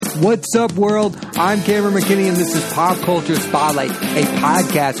What's up, world? I'm Cameron McKinney, and this is Pop Culture Spotlight, a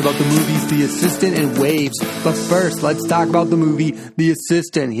podcast about the movies The Assistant and Waves. But first, let's talk about the movie The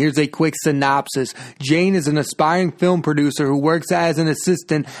Assistant. Here's a quick synopsis. Jane is an aspiring film producer who works as an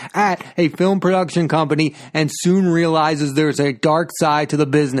assistant at a film production company and soon realizes there's a dark side to the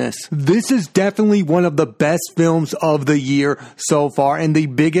business. This is definitely one of the best films of the year so far, and the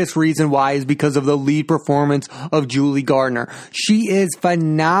biggest reason why is because of the lead performance of Julie Gardner. She is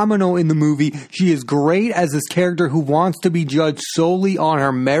phenomenal in the movie. She is great as this character who wants to be judged solely on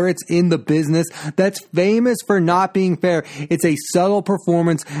her merits in the business that's famous for not being fair. It's a subtle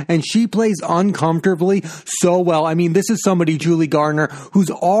performance, and she plays uncomfortably so well. I mean, this is somebody, Julie Gardner,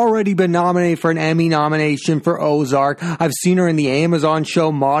 who's already been nominated for an Emmy nomination for Ozark. I've seen her in the Amazon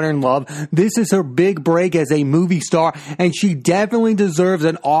show Modern Love. This is her big break as a movie star, and she definitely deserves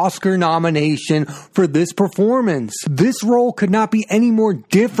an Oscar nomination for this performance. This role could not be any more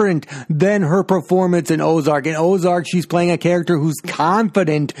different than her performance in Ozark. In Ozark, she's playing a character who's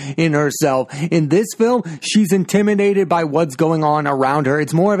confident in herself. In this film, she's intimidated by what's going on around her.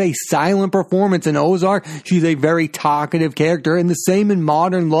 It's more of a silent performance. In Ozark, she's a very talkative character, and the same in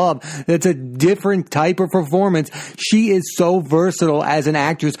Modern Love. That's a different type of performance. She is so versatile as an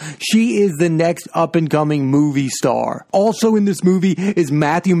actress. She is the next up-and-coming movie star. Also in this movie is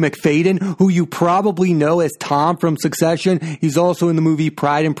Matthew Macfadyen, who you probably know as Tom from Succession. He's also in the movie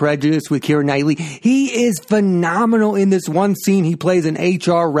Pride and Prejudice with Keira Knightley. He is phenomenal in this one scene. He plays an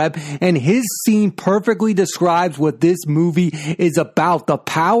HR rep, and his scene perfectly describes what this movie is about. The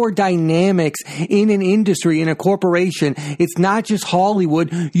power dynamics in an industry, in a corporation. It's not just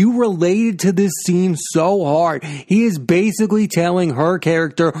Hollywood. You related to this scene so hard. He is basically telling her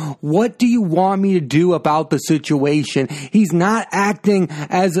character, what do you want me to do about the situation? He's not acting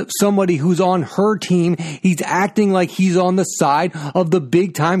as somebody who's on her team. He's acting like he's on the side of the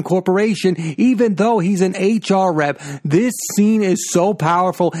big time corporation, even though he's an HR rep. This scene is so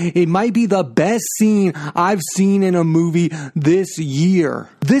powerful. It might be the best scene I've seen in a movie this year.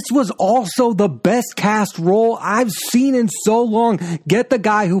 This was also the best cast role I've seen in so long. Get the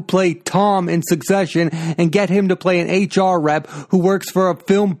guy who played Tom in Succession and get him to play an HR rep who works for a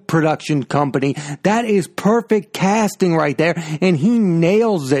film production company. That is perfect casting right there, and he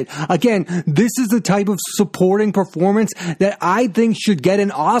nails it. Again, this is the type of supporting performance that I think should get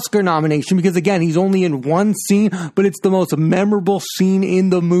an Oscar nomination, because again, he's only in one scene, but it's the most memorable scene in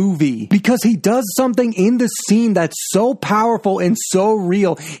the movie because he does something in the scene that's so powerful and so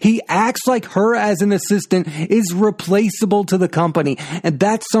real. He acts like her as an assistant is replaceable to the company, and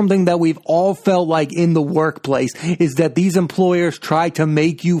that's something that we've all felt like in the workplace, is that these employers try to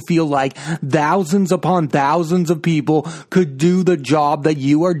make you feel like thousands upon thousands of people could do the job that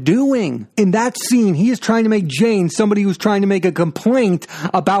you are doing. In that scene, he is trying to make Jane, somebody who's trying to make a complaint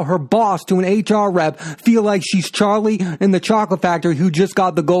about her boss to an HR rep, feel like she's Charlie in the Chocolate Factory who just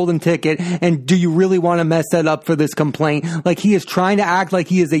got the golden ticket, and do you really want to mess that up for this complaint? Like, he is trying to act like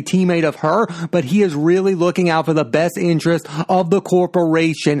he is a teammate of her, but he is really looking out for the best interest of the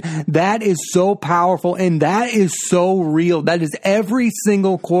corporation. That is so powerful, and that is so real. That is every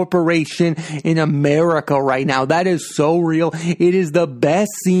single corporation in America right now. That is so real. It is the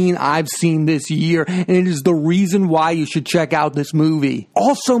best scene I've seen this year, and it is the reason why you should check out this movie.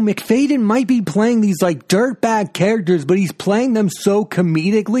 Also, Macfadyen might be playing these like dirtbag characters, but he's playing them so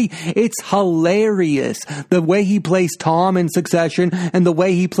comedically. It's hilarious. The way he plays Tom in Succession and the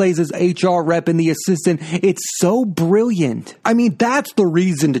way he plays his HR rep in The Assistant, it's so brilliant. I mean, that's the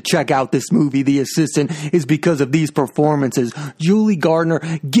reason to check out this movie, The Assistant, is because of these performances. Julie Gardner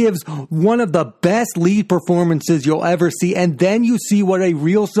gives one of the best lead performances you'll ever see, and then you see what a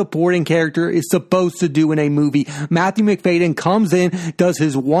real supporting character is supposed to do in a movie. Matthew Macfadyen comes in, does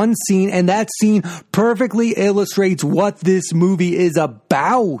his one scene, and that scene perfectly illustrates what this movie is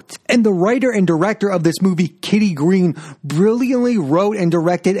about. And the writer and director of this movie, Kitty Green, brilliantly wrote and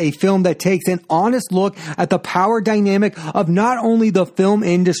directed a film that takes an honest look at the power dynamic of not only the film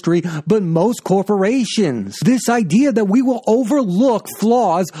industry, but most corporations. This idea that we will overlook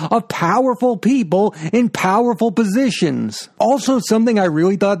flaws of powerful people in powerful positions. Also, something I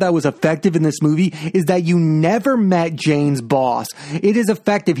really thought that was effective in this movie is that you never met Jane's boss. It is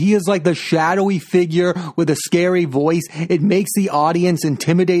effective. He is like the shadowy figure with a scary voice. It makes the audience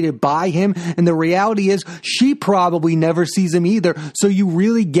intimidated by him, and the reality is she probably never sees him either, so you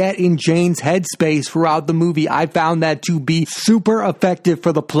really get in Jane's headspace throughout the movie. I found that to be super effective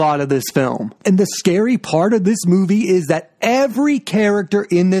for the plot of this film. And the scary part of this movie is that every character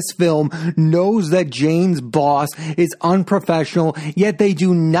in this film knows that Jane's boss is unprofessional, yet they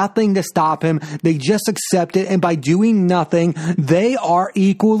do nothing to stop him. They just accept it, and by doing nothing, they they are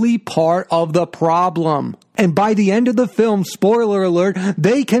equally part of the problem. And by the end of the film, spoiler alert,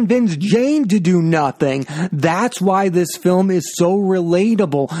 they convince Jane to do nothing. That's why this film is so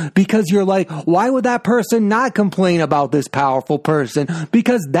relatable, because you're like, why would that person not complain about this powerful person?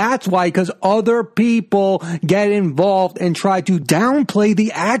 Because that's why, because other people get involved and try to downplay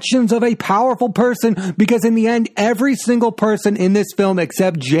the actions of a powerful person, because in the end, every single person in this film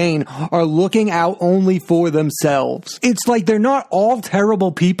except Jane are looking out only for themselves. It's like they're not all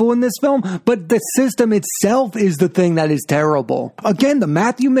terrible people in this film, but the system itself is the thing that is terrible. Again, the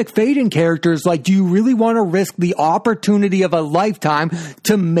Matthew Macfadyen character is like, do you really want to risk the opportunity of a lifetime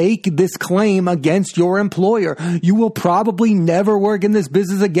to make this claim against your employer? You will probably never work in this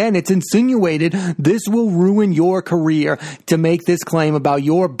business again. It's insinuated this will ruin your career to make this claim about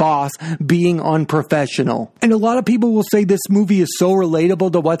your boss being unprofessional. And a lot of people will say this movie is so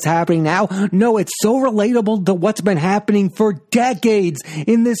relatable to what's happening now. No, it's so relatable to what's been happening for decades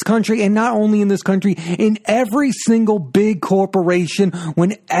in this country, and not only in this country, in every single big corporation.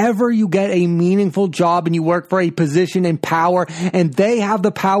 Whenever you get a meaningful job and you work for a position in power, and they have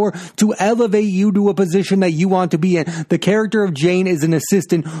the power to elevate you to a position that you want to be in. The character of Jane is an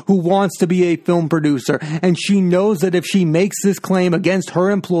assistant who wants to be a film producer, and she knows that if she makes this claim against her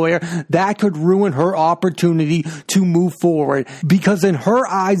employer, that could ruin her opportunity to move forward, because in her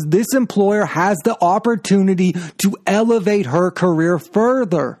eyes, this employer has the opportunity to elevate her career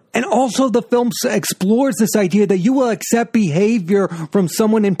further. And also the film explores this idea that you will accept behavior from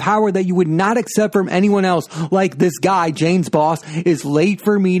someone in power that you would not accept from anyone else. Like this guy, Jane's boss, is late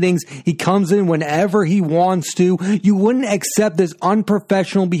for meetings. He comes in whenever he wants to. You wouldn't accept this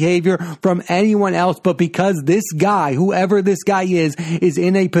unprofessional behavior from anyone else, but because this guy, whoever this guy is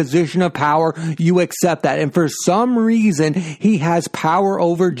in a position of power, you accept that. And for some reason, he has power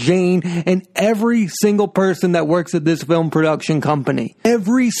over Jane and every single person that works at this film production company.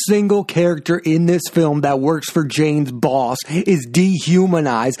 Every single character in this film that works for Jane's boss is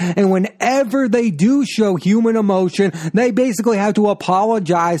dehumanized, and whenever they do show human emotion, they basically have to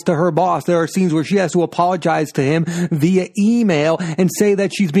apologize to her boss. There are scenes where she has to apologize to him via email and say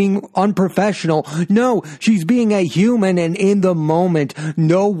that she's being unprofessional. No, she's being a human, and in the moment,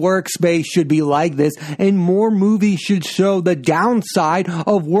 no workspace should be like this, and more movies should show the downside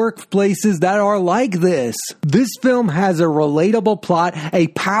of workplaces that are like this. This film has a relatable plot, a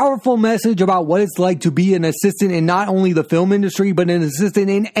powerful message about what it's like to be an assistant in not only the film industry, but an assistant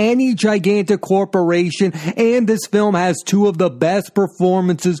in any gigantic corporation. And this film has two of the best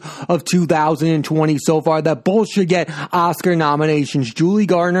performances of 2020 so far that both should get Oscar nominations, Julie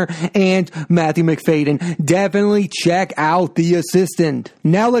Garner and Matthew Macfadyen. Definitely check out The Assistant.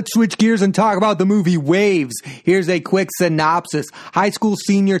 Now let's switch gears and talk about the movie Waves. Here's a quick synopsis. High school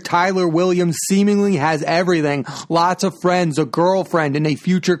senior Tyler Williams seemingly has everything. Lots of friends, a girlfriend, and a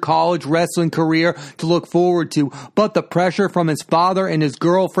future college wrestling career to look forward to, but the pressure from his father and his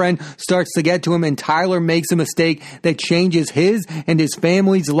girlfriend starts to get to him, and Tyler makes a mistake that changes his and his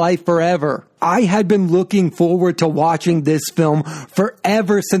family's life forever. I had been looking forward to watching this film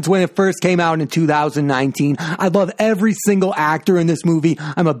forever since when it first came out in 2019. I love every single actor in this movie.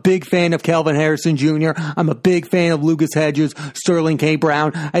 I'm a big fan of Kelvin Harrison Jr. I'm a big fan of Lucas Hedges, Sterling K.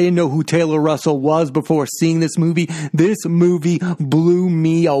 Brown. I didn't know who Taylor Russell was before seeing this movie. This movie blew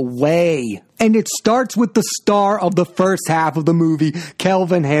me away. And it starts with the star of the first half of the movie,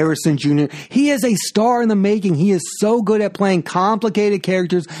 Kelvin Harrison Jr. He is a star in the making. He is so good at playing complicated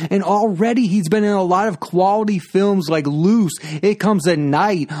characters, and already he's been in a lot of quality films like Loose, It Comes at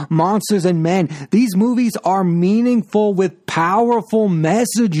Night, Monsters and Men. These movies are meaningful with powerful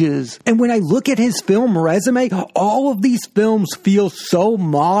messages. And when I look at his film resume, all of these films feel so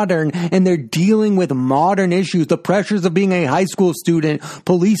modern, and they're dealing with modern issues, the pressures of being a high school student,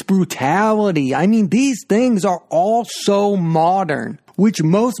 police brutality. I mean, these things are all so modern, which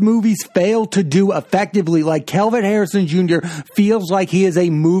most movies fail to do effectively. Like Kelvin Harrison Jr. feels like he is a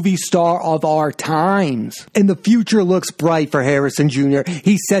movie star of our times. And the future looks bright for Harrison Jr.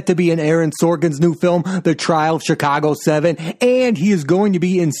 He's set to be in Aaron Sorkin's new film, The Trial of Chicago 7, and he is going to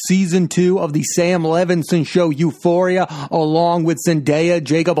be in season 2 of the Sam Levinson show Euphoria, along with Zendaya,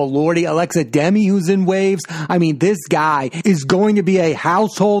 Jacob Elordi, Alexa Demi, who's in Waves. I mean, this guy is going to be a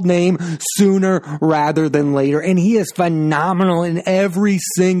household name sooner rather than later, and he is phenomenal in every every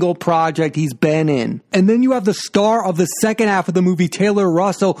single project he's been in. And then you have the star of the second half of the movie, Taylor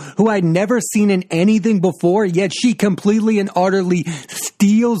Russell, who I'd never seen in anything before, yet she completely and utterly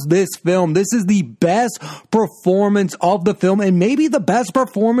steals this film. This is the best performance of the film, and maybe the best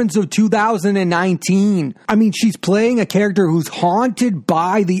performance of 2019. I mean, she's playing a character who's haunted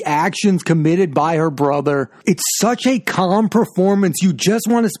by the actions committed by her brother. It's such a calm performance. You just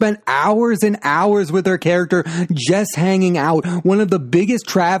want to spend hours and hours with her character just hanging out. One of the biggest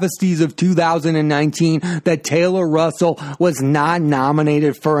travesties of 2019 that Taylor Russell was not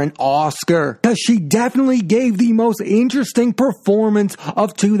nominated for an Oscar, because she definitely gave the most interesting performance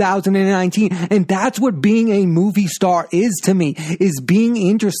of 2019. And that's what being a movie star is to me, is being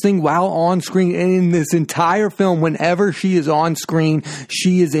interesting while on screen. And in this entire film, whenever she is on screen,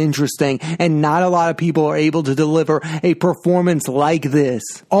 she is interesting. And not a lot of people are able to deliver a performance like this.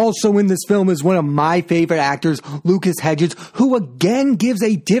 Also in this film is one of my favorite actors, Lucas Hedges, who again gives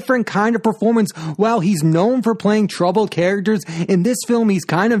a different kind of performance. While he's known for playing troubled characters, in this film he's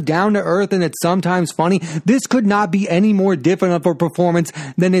kind of down to earth and it's sometimes funny. This could not be any more different of a performance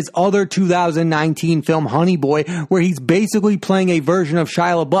than his other 2019 film, Honey Boy, where he's basically playing a version of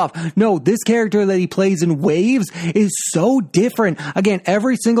Shia LaBeouf. No, this character that he plays in Waves is so different. Again,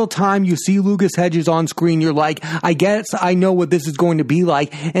 every single time you see Lucas Hedges on screen, you're like, I guess I know what this is going to be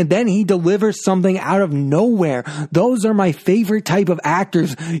like. And then he delivers something out of nowhere. Those are my favorite type of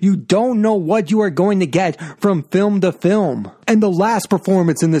actors. You don't know what you are going to get from film to film. And the last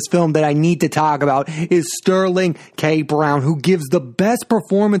performance in this film that I need to talk about is Sterling K. Brown, who gives the best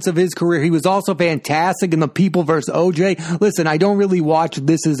performance of his career. He was also fantastic in The People vs. OJ. Listen, I don't really watch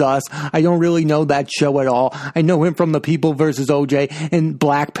This Is Us. I don't really know that show at all. I know him from The People vs. OJ and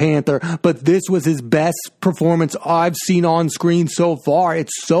Black Panther, but this was his best performance I've seen on screen so far.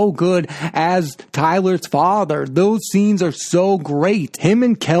 It's so good as Tyler's father. Those scenes are so great. Him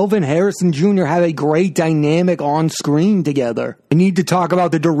and Kelvin Harrison Jr. have a great dynamic on screen together. I need to talk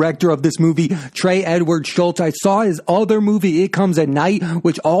about the director of this movie, Trey Edward Schultz. I saw his other movie, It Comes at Night,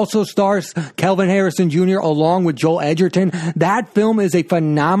 which also stars Kelvin Harrison Jr. along with Joel Edgerton. That film is a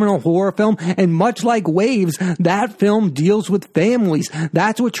phenomenal horror film, and much like Waves, that film deals with families.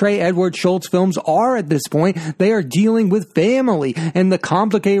 That's what Trey Edward Schultz films are at this point. They are dealing with family and the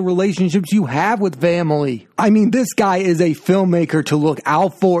complicated relationships you have with family. I mean, this guy is a filmmaker to look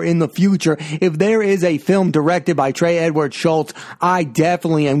out for in the future. If there is a film directed by Trey Edward Schultz, I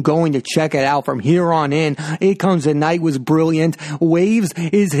definitely am going to check it out from here on in. It Comes at Night was brilliant. Waves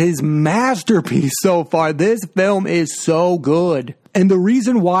is his masterpiece so far. This film is so good. And the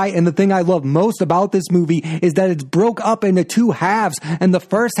reason why, and the thing I love most about this movie, is that it's broke up into two halves. And the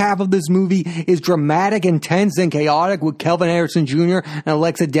first half of this movie is dramatic, intense, and chaotic with Kelvin Harrison Jr. and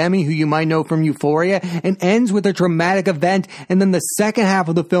Alexa Demi, who you might know from Euphoria, and ends with a dramatic event. And then the second half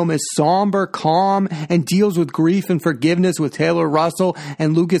of the film is somber, calm, and deals with grief and forgiveness with Taylor Russell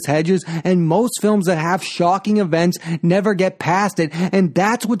and Lucas Hedges. And most films that have shocking events never get past it. And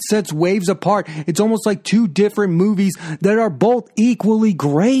that's what sets Waves apart. It's almost like two different movies that are both equally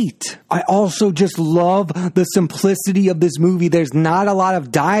great. I also just love the simplicity of this movie. There's not a lot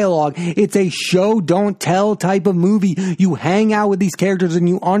of dialogue. It's a show, don't tell type of movie. You hang out with these characters and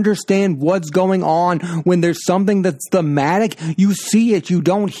you understand what's going on. When there's something that's thematic, you see it, you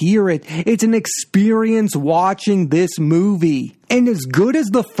don't hear it. It's an experience watching this movie. And as good as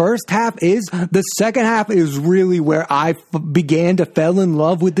the first half is, the second half is really where I began to fall in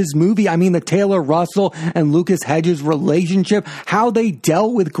love with this movie. I mean, the Taylor Russell and Lucas Hedges relationship, how they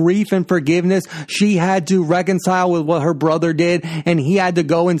dealt with grief and forgiveness. She had to reconcile with what her brother did, and he had to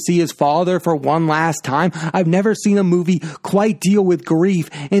go and see his father for one last time. I've never seen a movie quite deal with grief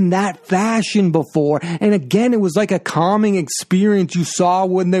in that fashion before. And again, it was like a calming experience. You saw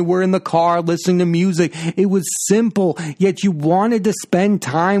when they were in the car listening to music. It was simple, yet you wanted to spend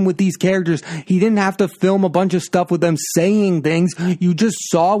time with these characters. He didn't have to film a bunch of stuff with them saying things. You just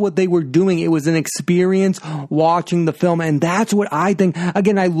saw what they were doing. It was an experience watching the film, and that's what I think.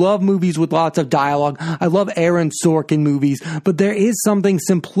 Again, I love movies with lots of dialogue. I love Aaron Sorkin movies, but there is something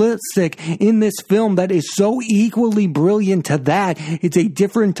simplistic in this film that is so equally brilliant to that. It's a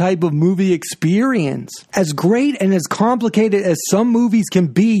different type of movie experience. As great and as complicated as some movies can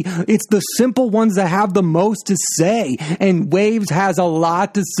be, it's the simple ones that have the most to say, and Waves has a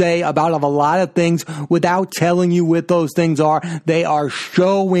lot to say about a lot of things without telling you what those things are. They are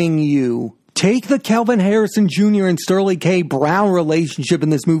showing you. Take the Kelvin Harrison Jr. and Sterling K. Brown relationship in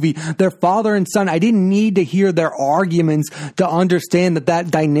this movie, their father and son. I didn't need to hear their arguments to understand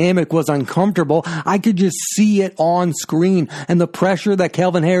that dynamic was uncomfortable. I could just see it on screen, and the pressure that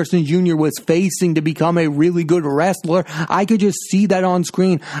Kelvin Harrison Jr. was facing to become a really good wrestler, I could just see that on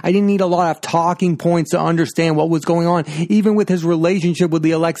screen. I didn't need a lot of talking points to understand what was going on. Even with his relationship with the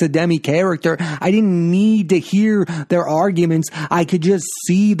Alexa Demi character, I didn't need to hear their arguments. I could just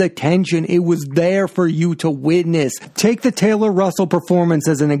see the tension. It was there for you to witness. Take the Taylor Russell performance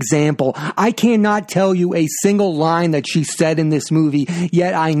as an example. I cannot tell you a single line that she said in this movie,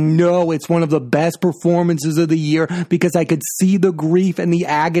 yet I know it's one of the best performances of the year because I could see the grief and the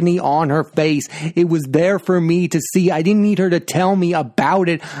agony on her face. It was there for me to see. I didn't need her to tell me about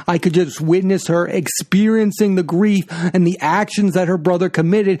it. I could just witness her experiencing the grief and the actions that her brother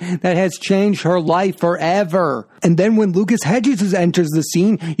committed that has changed her life forever. And then when Lucas Hedges enters the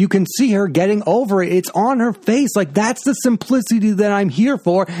scene, you can see her getting over it. It's on her face. Like, that's the simplicity that I'm here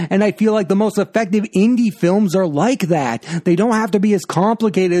for. And I feel like the most effective indie films are like that. They don't have to be as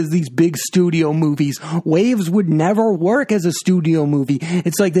complicated as these big studio movies. Waves would never work as a studio movie.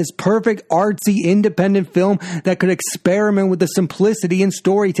 It's like this perfect artsy independent film that could experiment with the simplicity in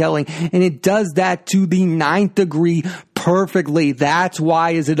storytelling. And it does that to the 9th degree perfectly. That's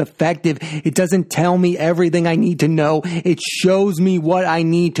why is it effective. It doesn't tell me everything I need to know. It shows me what I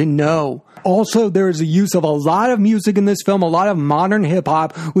need to know. Also, there is a use of a lot of music in this film, a lot of modern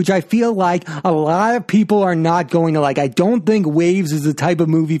hip-hop, which I feel like a lot of people are not going to like. I don't think Waves is the type of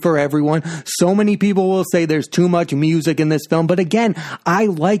movie for everyone. So many people will say there's too much music in this film, but again, I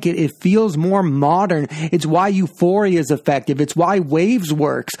like it. It feels more modern. It's why Euphoria is effective. It's why Waves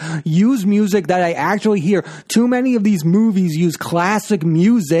works. Use music that I actually hear. Too many of these movies use classic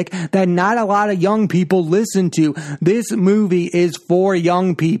music that not a lot of young people listen to. This movie is for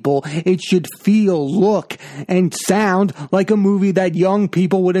young people. It should feel, look, and sound like a movie that young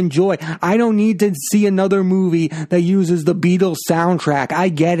people would enjoy. I don't need to see another movie that uses the Beatles soundtrack. I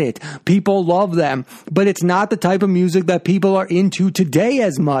get it. People love them, but it's not the type of music that people are into today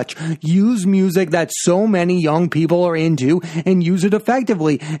as much. Use music that so many young people are into and use it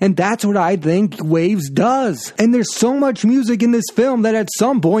effectively. And that's what I think Waves does. And there's so much music in this film that at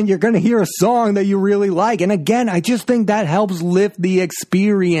some point you're going to hear a song that you really like. And again, I just think that helps lift the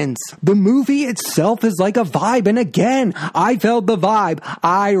experience. The movie itself is like a vibe, and again, I felt the vibe.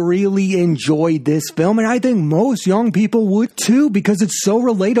 I really enjoyed this film, and I think most young people would too, because it's so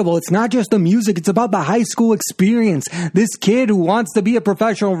relatable. It's not just the music, it's about the high school experience. This kid who wants to be a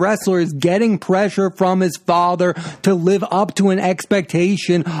professional wrestler is getting pressure from his father to live up to an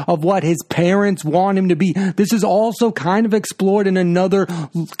expectation of what his parents want him to be. This is also kind of explored in another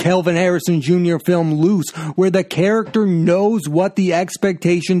Kelvin Harrison Jr. film, Loose, where the character knows what the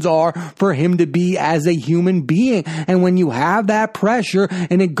expectations are for him to be as a human being. And when you have that pressure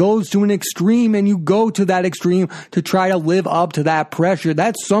and it goes to an extreme and you go to that extreme to try to live up to that pressure,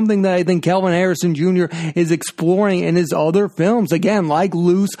 that's something that I think Kelvin Harrison Jr. is exploring in his other films. Again, like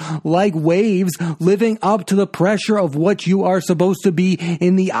Loose, like Waves, living up to the pressure of what you are supposed to be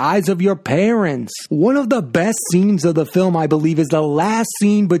in the eyes of your parents. One of the best scenes of the film, I believe, is the last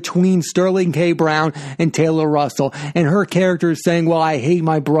scene between Sterling K. Brown and Taylor Russell. And her character is saying, well, I hate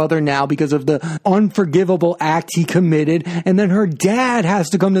my brother now because of the unforgivable act he committed. And then her dad has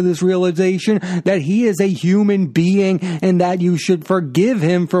to come to this realization that he is a human being and that you should forgive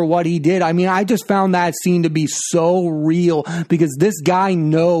him for what he did. I mean, I just found that scene to be so real because this guy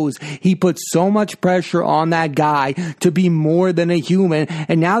knows he put so much pressure on that guy to be more than a human.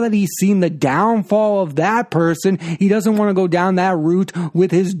 And now that he's seen the downfall of that person, he doesn't want to go down that route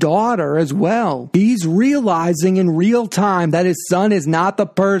with his daughter as well. He's realizing in real time that his son is not the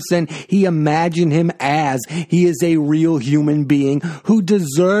person he imagined him as. He is a real human being who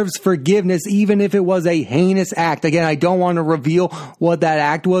deserves forgiveness, even if it was a heinous act. Again, I don't want to reveal what that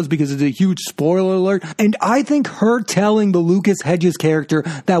act was because it's a huge spoiler alert. And I think her telling the Lucas Hedges character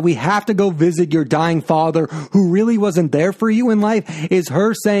that we have to go visit your dying father who really wasn't there for you in life is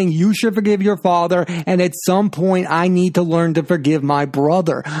her saying you should forgive your father, and at some point I need to learn to forgive my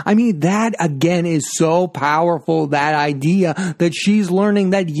brother. I mean, that again is so powerful, that idea that she's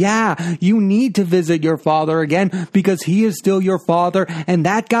learning that, yeah, you need to visit your father again because he is still your father, and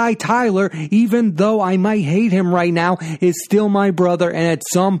that guy Tyler, even though I might hate him right now, is still my brother, and at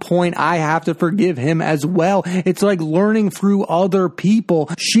some point I have to forgive him as well. It's like learning through other people.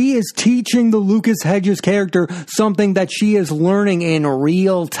 She is teaching the Lucas Hedges character something that she is learning in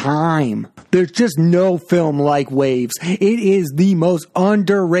real time. There's just no film like like waves. It is the most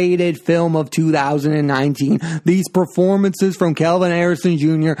underrated film of 2019. These performances from Kelvin Harrison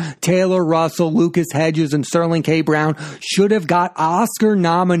Jr., Taylor Russell, Lucas Hedges, and Sterling K. Brown should have got Oscar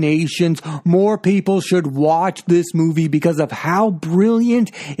nominations. More people should watch this movie because of how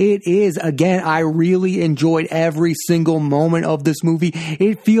brilliant it is. Again, I really enjoyed every single moment of this movie.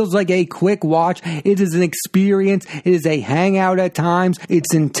 It feels like a quick watch. It is an experience. It is a hangout at times.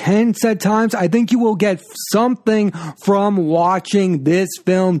 It's intense at times. I think you will get something from watching this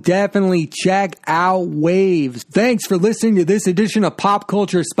film. Definitely check out Waves. Thanks for listening to this edition of Pop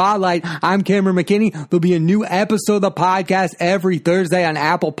Culture Spotlight. I'm Cameron McKinney. There'll be a new episode of the podcast every Thursday on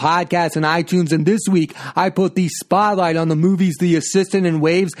Apple Podcasts and iTunes. And this week, I put the spotlight on the movies The Assistant and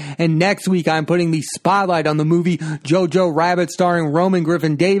Waves. And next week, I'm putting the spotlight on the movie Jojo Rabbit, starring Roman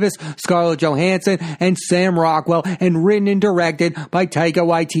Griffin Davis, Scarlett Johansson, and Sam Rockwell, and written and directed by Taika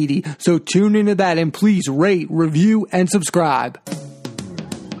Waititi. So tune into that and please rate, review, and subscribe.